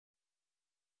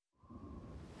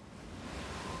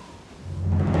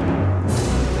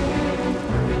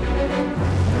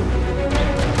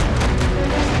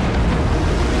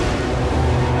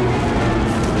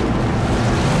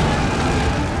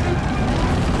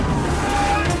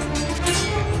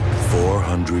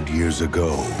100 years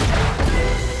ago.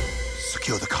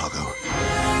 Secure the cargo.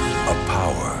 A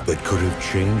power that could have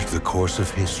changed the course of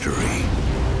history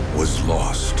was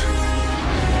lost.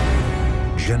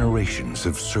 Generations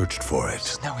have searched for it.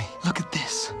 Snowy, look at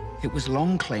this. It was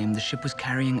long claimed the ship was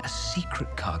carrying a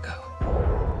secret cargo.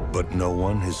 But no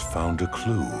one has found a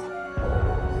clue.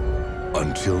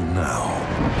 Until now.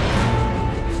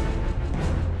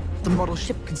 The model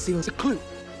ship conceals a clue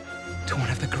to one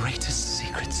of the greatest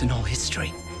secrets in all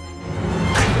history.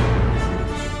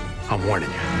 I'm warning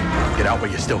you. Get out while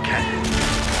you still can.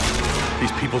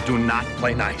 These people do not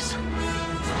play nice.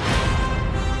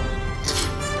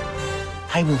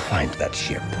 I will find that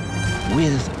ship,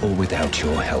 with or without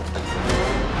your help.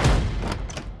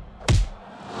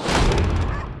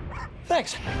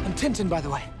 Thanks. I'm Tintin, by the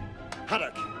way.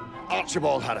 Haddock.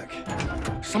 Archibald Haddock.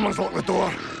 Someone's locked the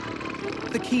door.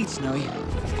 The keys, Snowy.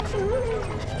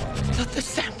 The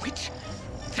sandwich.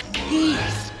 The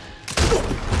keys.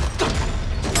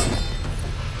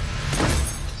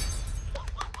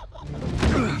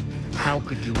 How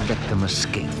could you let them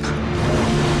escape?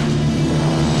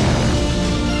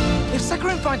 If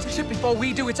Curran finds the ship before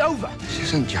we do, it's over. This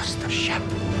isn't just a ship.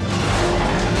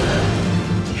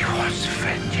 He wants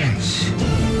vengeance.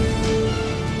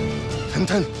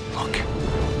 Tintin. Look.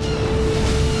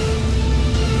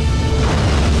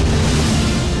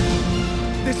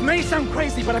 This may sound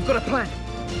crazy, but I've got a plan.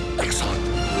 Excellent.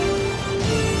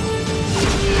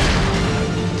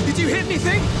 Did you hit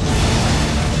anything?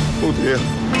 Oh dear.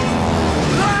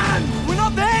 Land! We're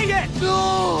not there yet!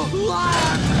 No!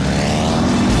 Land!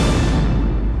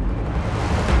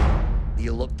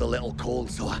 You looked a little cold,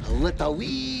 so I lit a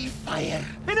wee fire.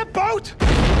 In a boat?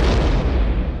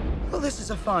 Well, this is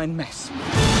a fine mess.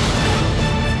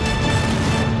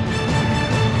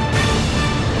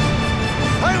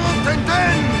 I will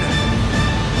Tintin!